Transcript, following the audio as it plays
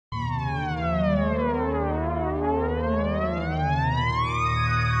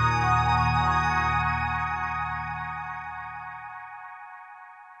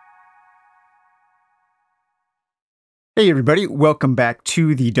Hey everybody, welcome back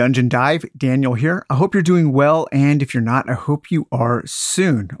to the Dungeon Dive. Daniel here. I hope you're doing well, and if you're not, I hope you are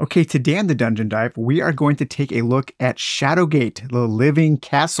soon. Okay, today on the Dungeon Dive, we are going to take a look at Shadowgate, the Living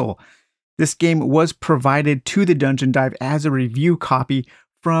Castle. This game was provided to the Dungeon Dive as a review copy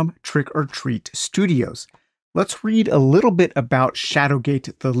from Trick or Treat Studios. Let's read a little bit about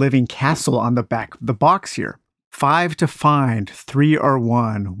Shadowgate, the Living Castle on the back of the box here. 5 to find, 3 are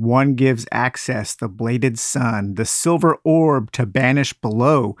won, 1 gives access, the bladed sun, the silver orb to banish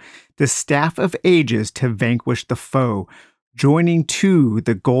below, the staff of ages to vanquish the foe, joining 2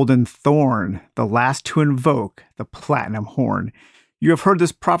 the golden thorn, the last to invoke the platinum horn. You have heard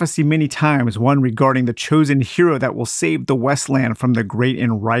this prophecy many times, one regarding the chosen hero that will save the Westland from the great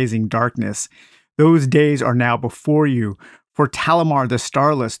and rising darkness. Those days are now before you. For Talamar the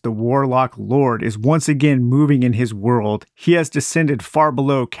Starless, the Warlock Lord, is once again moving in his world. He has descended far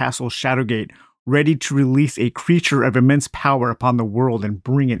below Castle Shadowgate, ready to release a creature of immense power upon the world and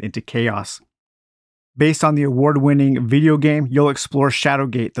bring it into chaos. Based on the award-winning video game, you'll explore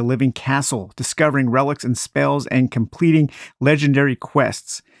Shadowgate, the Living Castle, discovering relics and spells and completing legendary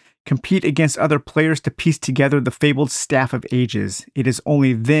quests. Compete against other players to piece together the fabled Staff of Ages. It is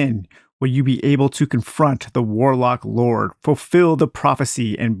only then will you be able to confront the Warlock Lord, fulfill the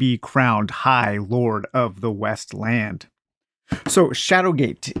prophecy, and be crowned High Lord of the Westland. So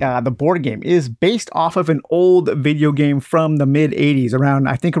Shadowgate, the board game, is based off of an old video game from the mid-80s, around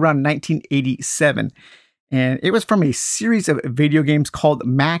 1987. And it was from a series of video games called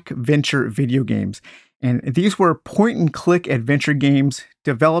Mac Venture Video Games. And these were point-and-click adventure games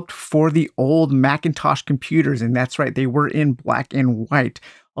developed for the old Macintosh computers. And that's right, they were in black and white.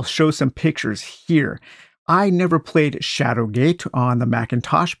 I'll show some pictures here. I never played Shadowgate on the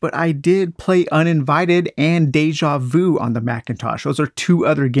Macintosh, but I did play Uninvited and Deja Vu on the Macintosh. Those are 2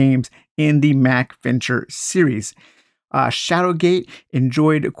 other games in the Mac Venture series. Shadowgate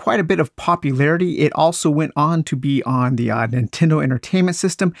enjoyed quite a bit of popularity. It also went on to be on the Nintendo Entertainment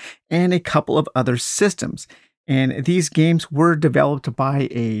System and a couple of other systems. And these games were developed by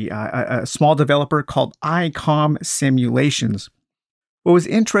a small developer called ICOM Simulations. What was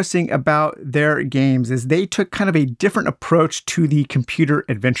interesting about their games is they took kind of a different approach to the computer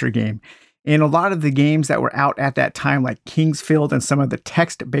adventure game. In a lot of the games that were out at that time, like Kingsfield and some of the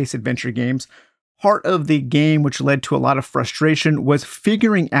text-based adventure games, part of the game, which led to a lot of frustration, was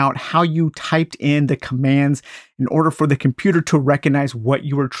figuring out how you typed in the commands in order for the computer to recognize what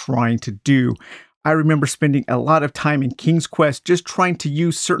you were trying to do. I remember spending a lot of time in King's Quest just trying to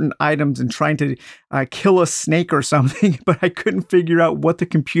use certain items and trying to kill a snake or something, but I couldn't figure out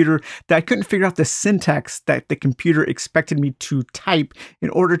I couldn't figure out the syntax that the computer expected me to type in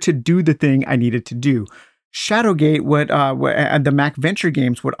order to do the thing I needed to do. Shadowgate, the Mac Venture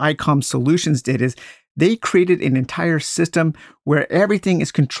games, what ICOM Solutions did is they created an entire system where everything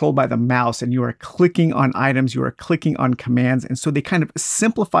is controlled by the mouse and you are clicking on items, you are clicking on commands. And so they kind of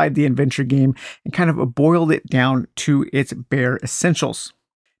simplified the adventure game and kind of boiled it down to its bare essentials.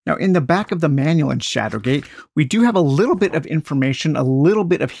 Now, in the back of the manual in Shadowgate, we do have a little bit of information, a little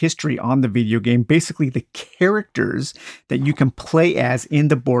bit of history on the video game, basically the characters that you can play as in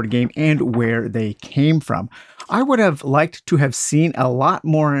the board game and where they came from. I would have liked to have seen a lot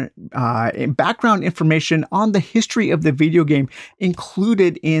more background information on the history of the video game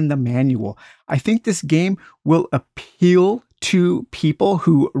included in the manual. I think this game will appeal to people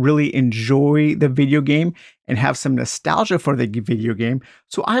who really enjoy the video game and have some nostalgia for the video game.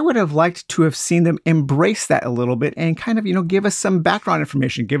 So I would have liked to have seen them embrace that a little bit and kind of, give us some background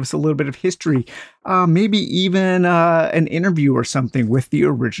information, give us a little bit of history, maybe even an interview or something with the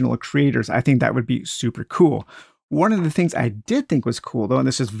original creators. I think that would be super cool. One of the things I did think was cool, though, and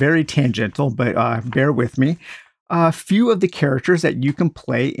this is very tangential, but bear with me, a few of the characters that you can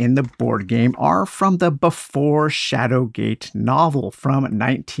play in the board game are from the Before Shadowgate novel from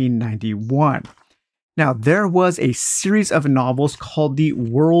 1991. Now, there was a series of novels called the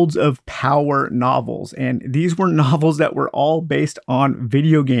Worlds of Power novels, and these were novels that were all based on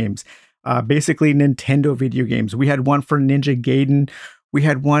video games, basically Nintendo video games. We had one for Ninja Gaiden. We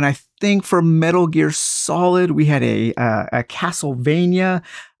had one, I think, for Metal Gear Solid. We had a Castlevania,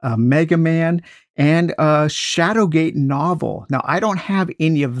 a Mega Man, and a Shadowgate novel. Now, I don't have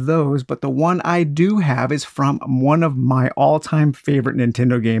any of those, but the one I do have is from one of my all-time favorite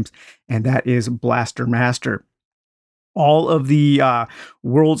Nintendo games, and that is Blaster Master. All of the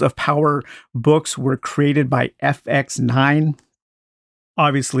Worlds of Power books were created by FX9,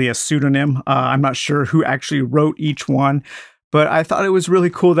 obviously a pseudonym. I'm not sure who actually wrote each one, but I thought it was really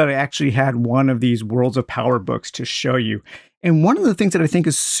cool that I actually had one of these Worlds of Power books to show you. And one of the things that I think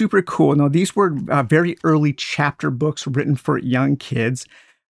is super cool, now these were very early chapter books written for young kids,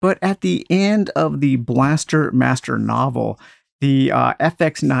 but at the end of the Blaster Master novel, the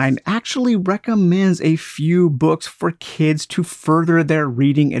FX9 actually recommends a few books for kids to further their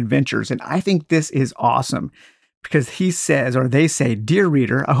reading adventures. And I think this is awesome because he says, or they say, "Dear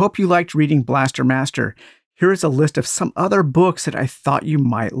reader, I hope you liked reading Blaster Master. Here is a list of some other books that I thought you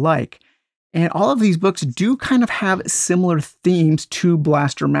might like." And all of these books do kind of have similar themes to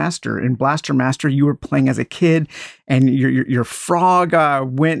Blaster Master. In Blaster Master, you were playing as a kid and your frog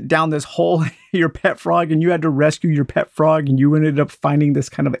went down this hole, your pet frog, and you had to rescue your pet frog, and you ended up finding this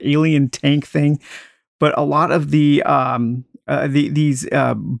kind of alien tank thing. But a lot of these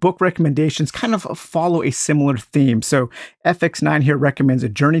book recommendations kind of follow a similar theme. So FX9 here recommends A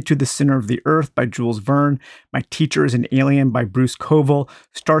Journey to the Center of the Earth by Jules Verne, My Teacher is an Alien by Bruce Coville,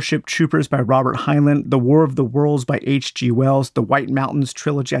 Starship Troopers by Robert Heinlein, The War of the Worlds by H.G. Wells, The White Mountains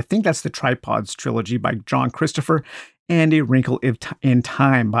trilogy, I think that's the Tripods trilogy by John Christopher, and A Wrinkle in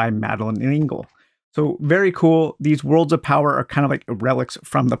Time by Madeleine L'Engle. So very cool. These worlds of power are kind of like relics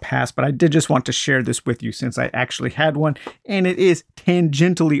from the past, but I did just want to share this with you since I actually had one, and it is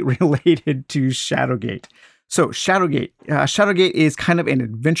tangentially related to Shadowgate. So Shadowgate. Shadowgate is kind of an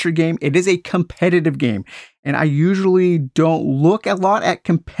adventure game. It is a competitive game, and I usually don't look a lot at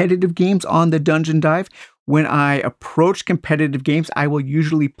competitive games on the Dungeon Dive. When I approach competitive games, I will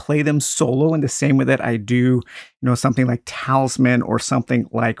usually play them solo in the same way that I do, something like Talisman or something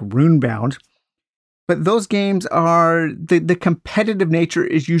like Runebound. But those games are, the competitive nature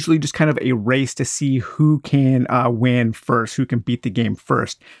is usually just kind of a race to see who can win first, who can beat the game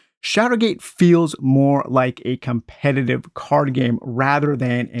first. Shadowgate feels more like a competitive card game rather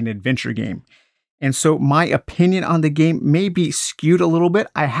than an adventure game. And so my opinion on the game may be skewed a little bit.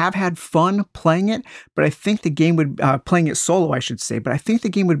 I have had fun playing it, but I think the game would, playing it solo, I should say, but I think the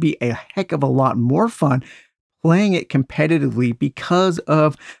game would be a heck of a lot more fun playing it competitively because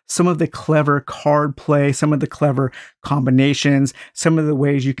of some of the clever card play, some of the clever combinations, some of the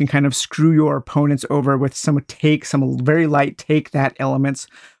ways you can kind of screw your opponents over with some very light take that elements.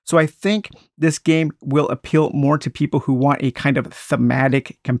 So I think this game will appeal more to people who want a kind of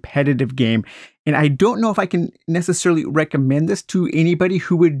thematic competitive game. And I don't know if I can necessarily recommend this to anybody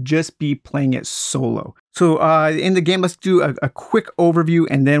who would just be playing it solo. So in the game, let's do a quick overview,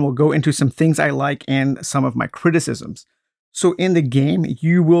 and then we'll go into some things I like and some of my criticisms. So in the game,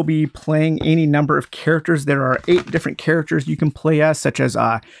 you will be playing any number of characters. There are 8 different characters you can play as, such as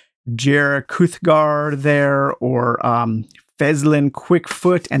Jera Kuthgar there, or Feslin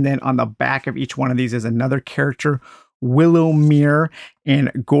Quickfoot, and then on the back of each one of these is another character, Willowmere and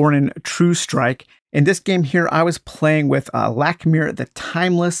Goran Truestrike. In this game here, I was playing with Lakmir the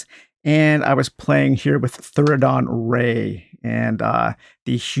Timeless, and I was playing here with Thuradon Ray and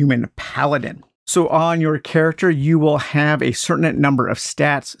the Human Paladin. So on your character, you will have a certain number of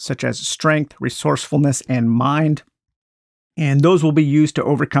stats, such as Strength, Resourcefulness, and Mind, and those will be used to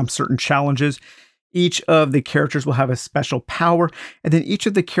overcome certain challenges. Each of the characters will have a special power, and then each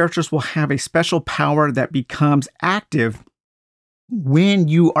of the characters will have a special power that becomes active when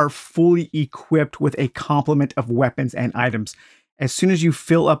you are fully equipped with a complement of weapons and items. As soon as you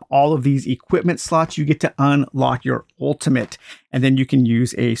fill up all of these equipment slots, you get to unlock your ultimate, and then you can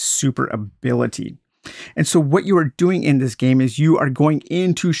use a super ability. And so what you are doing in this game is you are going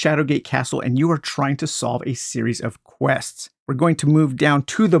into Shadowgate Castle, and you are trying to solve a series of quests. We're going to move down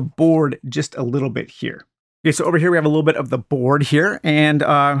to the board just a little bit here. Okay, so over here we have a little bit of the board here, and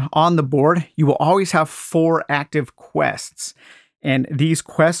on the board, you will always have 4 active quests. And these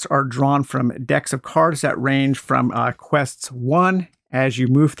quests are drawn from decks of cards that range from quests 1. As you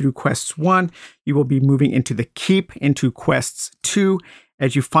move through quests 1, you will be moving into the keep, into quests 2.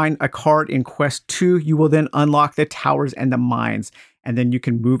 As you find a card in quest 2, you will then unlock the towers and the mines. And then you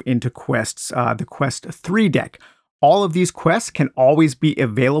can move into quests, the quest 3 deck. All of these quests can always be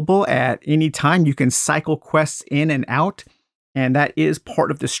available at any time. You can cycle quests in and out. And that is part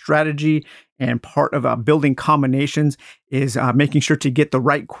of the strategy, and part of building combinations is making sure to get the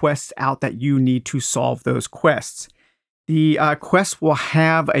right quests out that you need to solve those quests. The quests will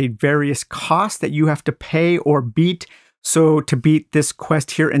have a various costs that you have to pay or beat. So to beat this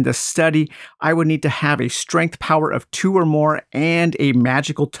quest here in the study, I would need to have a strength power of 2 or more and a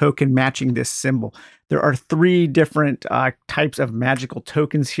magical token matching this symbol. There are 3 different types of magical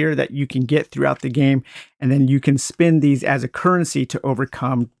tokens here that you can get throughout the game, and then you can spend these as a currency to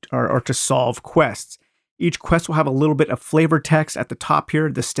overcome or to solve quests. Each quest will have a little bit of flavor text at the top here.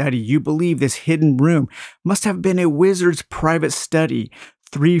 The study. You believe this hidden room must have been a wizard's private study.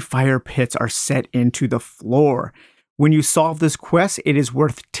 3 fire pits are set into the floor. When you solve this quest, it is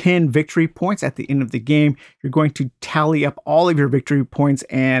worth 10 victory points at the end of the game. You're going to tally up all of your victory points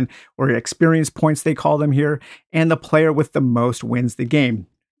or your experience points, they call them here, and the player with the most wins the game.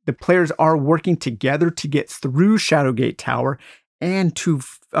 The players are working together to get through Shadowgate Tower and to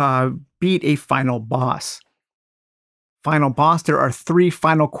beat a final boss. Final boss, there are 3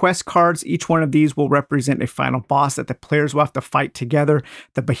 final quest cards. Each one of these will represent a final boss that the players will have to fight together.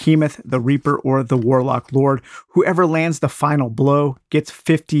 The Behemoth, the Reaper, or the Warlock Lord. Whoever lands the final blow gets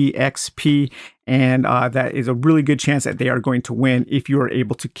 50 XP, and that is a really good chance that they are going to win if you are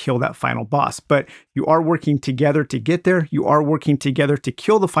able to kill that final boss. But you are working together to get there. You are working together to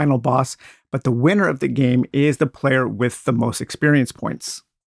kill the final boss, but the winner of the game is the player with the most experience points.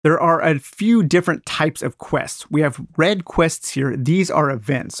 There are a few different types of quests. We have red quests here. These are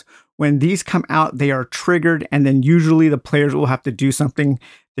events. When these come out, they are triggered, and then usually the players will have to do something.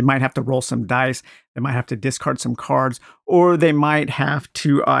 They might have to roll some dice. They might have to discard some cards, or they might have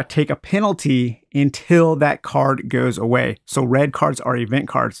to take a penalty until that card goes away. So red cards are event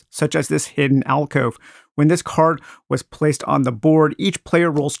cards, such as this hidden alcove. When this card was placed on the board, each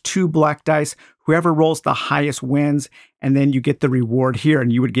player rolls 2 black dice. Whoever rolls the highest wins, and then you get the reward here,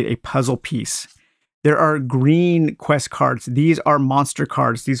 and you would get a puzzle piece. There are green quest cards. These are monster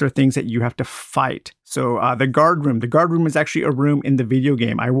cards. These are things that you have to fight. So the guard room. The guard room is actually a room in the video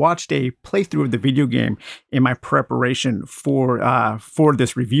game. I watched a playthrough of the video game in my preparation for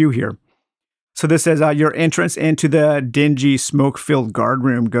this review here. So this says your entrance into the dingy, smoke-filled guard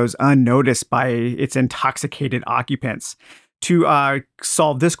room goes unnoticed by its intoxicated occupants. To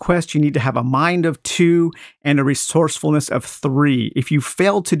solve this quest, you need to have a mind of 2 and a resourcefulness of 3. If you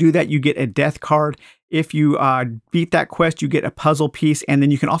fail to do that, you get a death card. If you beat that quest, you get a puzzle piece, and then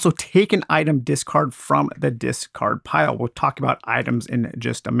you can also take an item discard from the discard pile. We'll talk about items in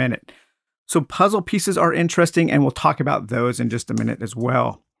just a minute. So puzzle pieces are interesting, and we'll talk about those in just a minute as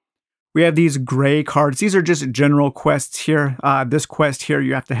well. We have these gray cards. These are just general quests here. This quest here,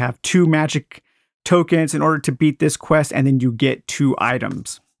 you have to have 2 magic tokens in order to beat this quest, and then you get 2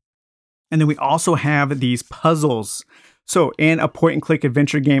 items. And then we also have these puzzles. So in a point-and-click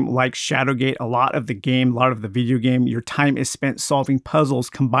adventure game like Shadowgate, a lot of the video game, your time is spent solving puzzles,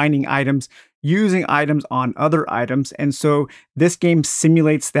 combining items, using items on other items. And so this game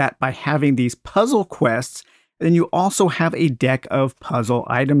simulates that by having these puzzle quests. And then you also have a deck of puzzle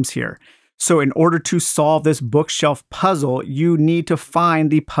items here. So in order to solve this bookshelf puzzle, you need to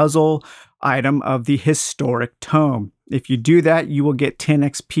find the puzzle item of the historic tome. If you do that, you will get 10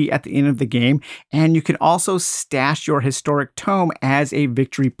 XP at the end of the game, and you can also stash your historic tome as a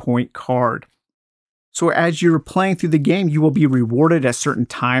victory point card. So as you're playing through the game, you will be rewarded at certain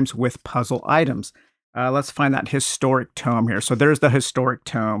times with puzzle items. Let's find that historic tome here. So there's the historic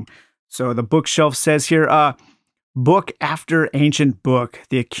tome. So the bookshelf says here, book after ancient book,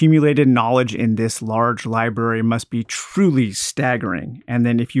 the accumulated knowledge in this large library must be truly staggering. And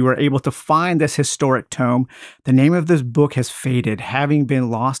then if you are able to find this historic tome, the name of this book has faded, having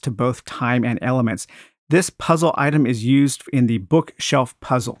been lost to both time and elements. This puzzle item is used in the bookshelf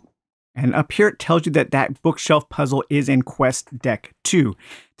puzzle. And up here it tells you that that bookshelf puzzle is in Quest Deck 2.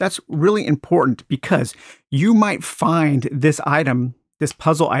 That's really important because you might find this item, this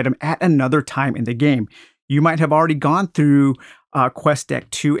puzzle item, at another time in the game. You might have already gone through Quest Deck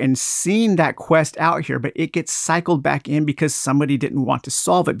 2 and seen that quest out here, but it gets cycled back in because somebody didn't want to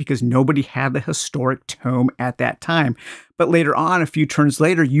solve it because nobody had the historic tome at that time. But later on, a few turns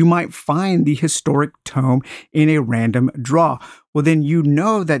later, you might find the historic tome in a random draw. Well, then you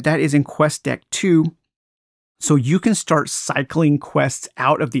know that that is in Quest Deck 2, so you can start cycling quests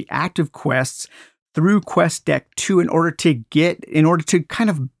out of the active quests through Quest Deck 2 in order to kind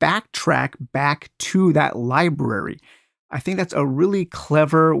of backtrack back to that library. I think that's a really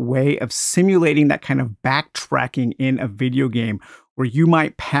clever way of simulating that kind of backtracking in a video game where you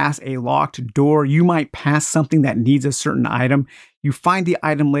might pass a locked door, you might pass something that needs a certain item, you find the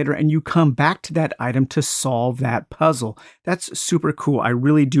item later and you come back to that item to solve that puzzle. That's super cool. I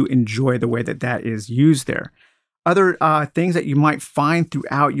really do enjoy the way that that is used there. Other things that you might find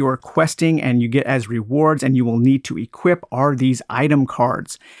throughout your questing and you get as rewards and you will need to equip are these item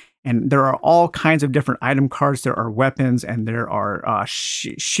cards. And there are all kinds of different item cards. There are weapons and there are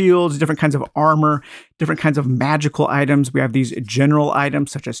shields, different kinds of armor, different kinds of magical items. We have these general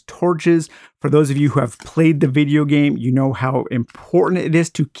items such as torches. For those of you who have played the video game, you know how important it is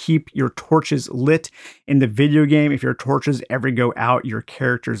to keep your torches lit in the video game. If your torches ever go out, your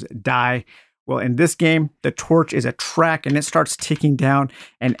characters die. Well, in this game, the torch is a track and it starts ticking down.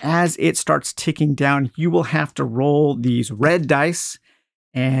 And as it starts ticking down, you will have to roll these red dice.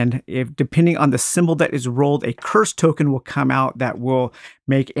 And if depending on the symbol that is rolled, a curse token will come out that will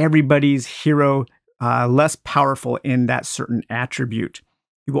make everybody's hero less powerful in that certain attribute.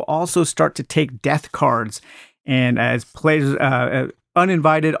 You will also start to take death cards, and as players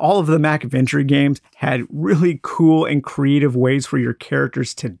uninvited, all of the Mac Adventure games had really cool and creative ways for your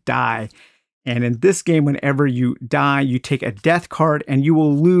characters to die. And in this game, whenever you die, you take a death card and you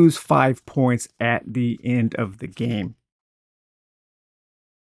will lose 5 points at the end of the game.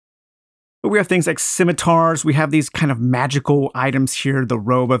 But we have things like scimitars. We have these kind of magical items here, the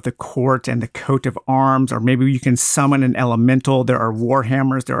robe of the court and the coat of arms, or maybe you can summon an elemental. There are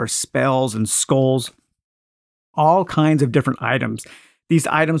warhammers, there are spells and skulls, all kinds of different items. These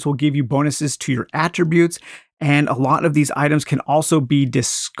items will give you bonuses to your attributes, and a lot of these items can also be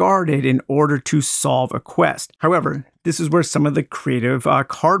discarded in order to solve a quest. However, this is where some of the creative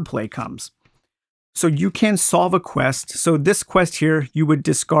card play comes. So you can solve a quest. So this quest here, you would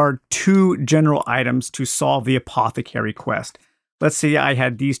discard 2 general items to solve the apothecary quest. Let's say I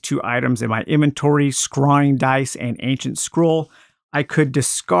had these 2 items in my inventory, scrying dice and ancient scroll. I could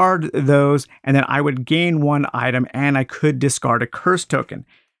discard those, and then I would gain 1 item, and I could discard a curse token.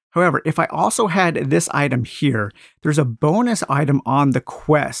 However, if I also had this item here, there's a bonus item on the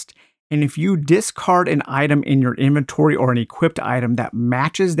quest. And if you discard an item in your inventory or an equipped item that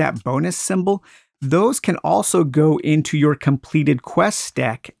matches that bonus symbol, those can also go into your completed quest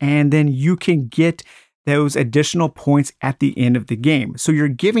stack, and then you can get those additional points at the end of the game. So you're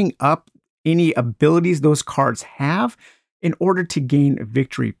giving up any abilities those cards have in order to gain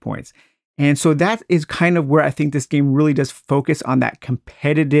victory points. And so that is kind of where I think this game really does focus on that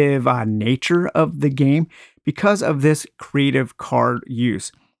competitive nature of the game because of this creative card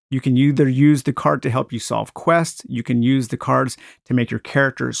use. You can either use the card to help you solve quests, you can use the cards to make your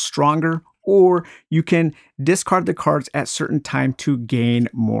characters stronger, or you can discard the cards at certain time to gain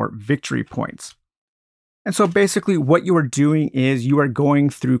more victory points. And so basically what you are doing is you are going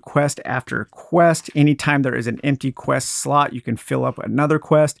through quest after quest. Anytime there is an empty quest slot, you can fill up another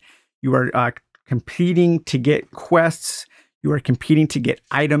quest. You are competing to get quests. You are competing to get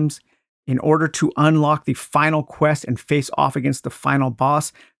items. In order to unlock the final quest and face off against the final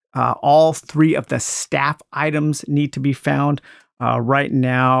boss, all 3 of the staff items need to be found. Right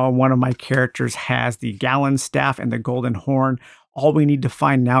now, one of my characters has the gallon staff and the golden horn. All we need to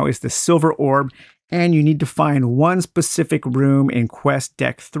find now is the silver orb, and you need to find 1 specific room in quest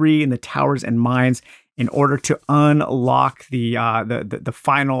deck 3 in the towers and mines in order to unlock the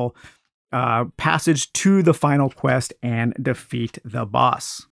final passage to the final quest and defeat the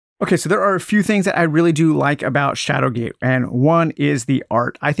boss. Okay, so there are a few things that I really do like about Shadowgate, and one is the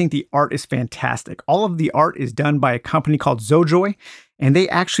art. I think the art is fantastic. All of the art is done by a company called Zojoy, and they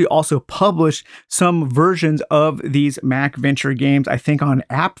actually also publish some versions of these Mac Venture games, I think on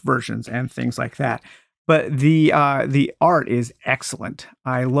app versions and things like that. But the art is excellent.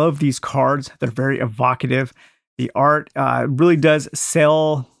 I love these cards. They're very evocative. The art really does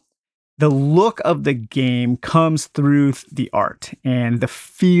sell. The look of the game comes through the art and the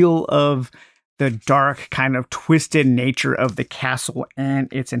feel of the dark kind of twisted nature of the castle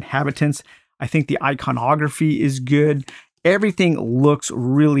and its inhabitants. I think the iconography is good. Everything looks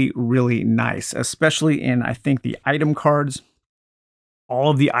really, really nice, especially in, I think, the item cards.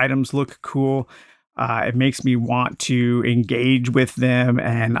 All of the items look cool. It makes me want to engage with them,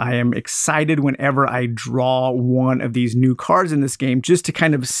 and I am excited whenever I draw one of these new cards in this game just to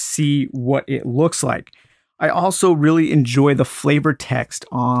kind of see what it looks like. I also really enjoy the flavor text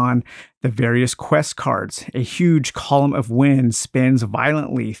on the various quest cards. A huge column of wind spins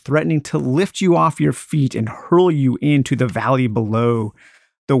violently, threatening to lift you off your feet and hurl you into the valley below.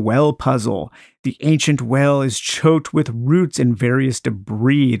 The well puzzle. The ancient well is choked with roots and various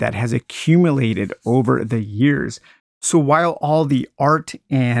debris that has accumulated over the years. So while all the art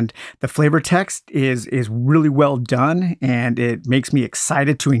and the flavor text is really well done and it makes me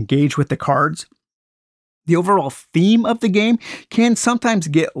excited to engage with the cards, the overall theme of the game can sometimes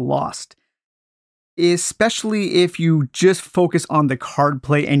get lost, especially if you just focus on the card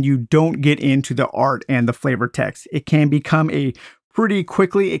play and you don't get into the art and the flavor text. It can become pretty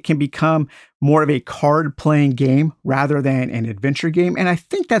quickly, it can become more of a card playing game rather than an adventure game. And I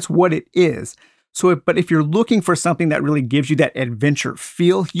think that's what it is. But if you're looking for something that really gives you that adventure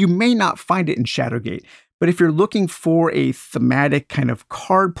feel, you may not find it in Shadowgate. But if you're looking for a thematic kind of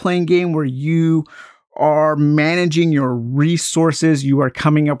card playing game where you are managing your resources, you are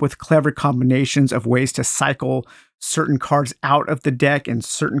coming up with clever combinations of ways to cycle certain cards out of the deck and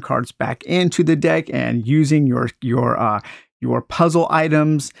certain cards back into the deck, and using your your puzzle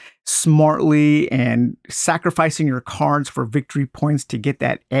items smartly and sacrificing your cards for victory points to get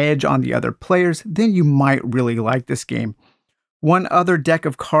that edge on the other players, then you might really like this game. One other deck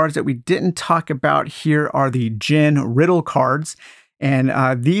of cards that we didn't talk about here are the Djinn Riddle cards.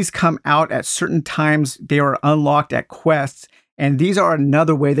 And these come out at certain times. They are unlocked at quests. And these are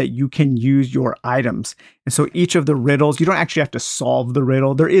another way that you can use your items. And so each of the riddles, you don't actually have to solve the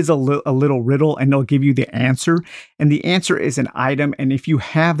riddle. There is a little riddle and they'll give you the answer. And the answer is an item. And if you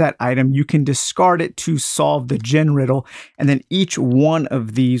have that item, you can discard it to solve the Djinn riddle. And then each one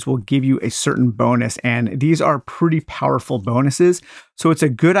of these will give you a certain bonus. And these are pretty powerful bonuses. So it's a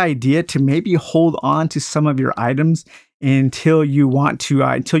good idea to maybe hold on to some of your items until you want to,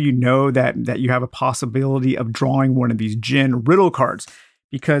 until you know that you have a possibility of drawing one of these Djinn riddle cards.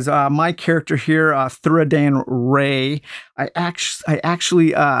 Because my character here, Thuradan Ray, I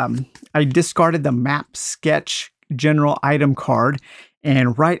discarded the map sketch general item card,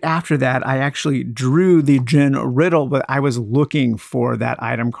 and right after that, I actually drew the Djinn riddle, but I was looking for that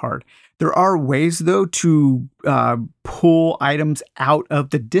item card. There are ways, though, to pull items out of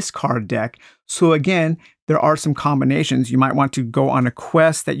the discard deck. So again, there are some combinations. You might want to go on a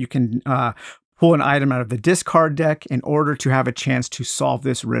quest that you can pull an item out of the discard deck in order to have a chance to solve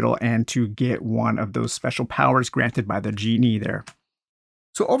this riddle and to get one of those special powers granted by the genie there.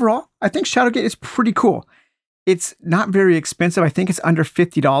 So overall, I think Shadowgate is pretty cool. It's not very expensive. I think it's under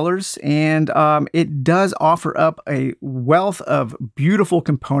 $50, and it does offer up a wealth of beautiful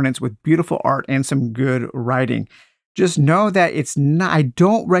components with beautiful art and some good writing. Just know that it's not, I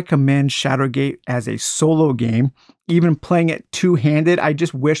don't recommend Shadowgate as a solo game. Even playing it two-handed, I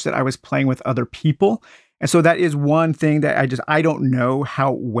just wish that I was playing with other people. And so that is one thing that I don't know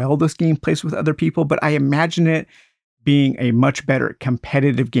how well this game plays with other people, but I imagine it being a much better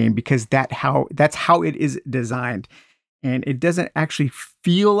competitive game because that's how it is designed. And it doesn't actually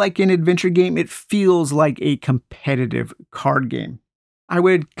feel like an adventure game. It feels like a competitive card game. I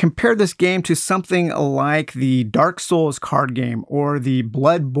would compare this game to something like the Dark Souls card game or the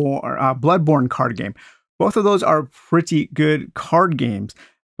Bloodborne card game. Both of those are pretty good card games,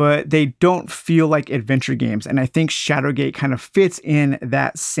 but they don't feel like adventure games. And I think Shadowgate kind of fits in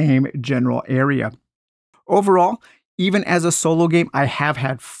that same general area. Overall, even as a solo game, I have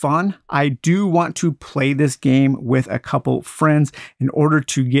had fun. I do want to play this game with a couple friends in order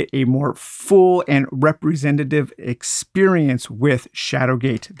to get a more full and representative experience with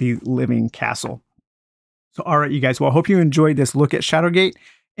Shadowgate, the Living Castle. So, all right, you guys. Well, I hope you enjoyed this look at Shadowgate,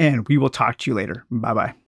 and we will talk to you later. Bye-bye.